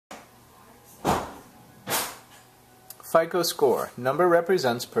FICO score. Number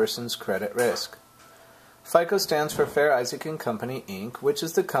represents person's credit risk. FICO stands for Fair Isaac & Company, Inc., which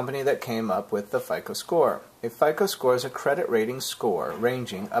is the company that came up with the FICO score. A FICO score is a credit rating score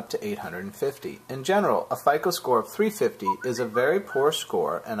ranging up to 850. In general, a FICO score of 350 is a very poor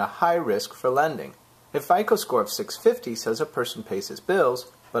score and a high risk for lending. A FICO score of 650 says a person pays his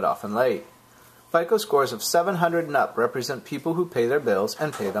bills, but often late. FICO scores of 700 and up represent people who pay their bills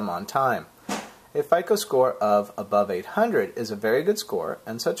and pay them on time. A FICO score of above 800 is a very good score,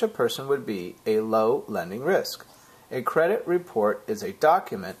 and such a person would be a low lending risk. A credit report is a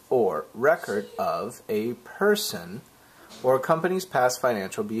document or record of a person or a company's past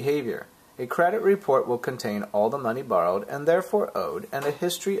financial behavior. A credit report will contain all the money borrowed and therefore owed and a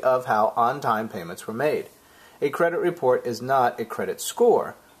history of how on-time payments were made. A credit report is not a credit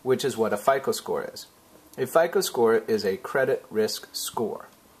score, which is what a FICO score is. A FICO score is a credit risk score.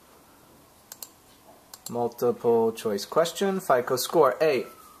 Multiple choice question. FICO score. A.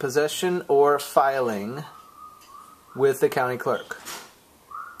 Possession or filing with the county clerk.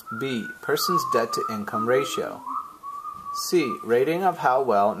 B. Person's debt to income ratio. C. Rating of how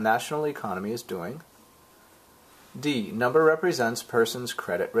well national economy is doing. D. Number represents person's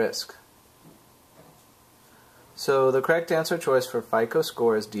credit risk. So the correct answer choice for FICO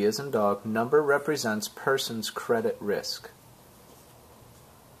score is D as in dog. Number represents person's credit risk.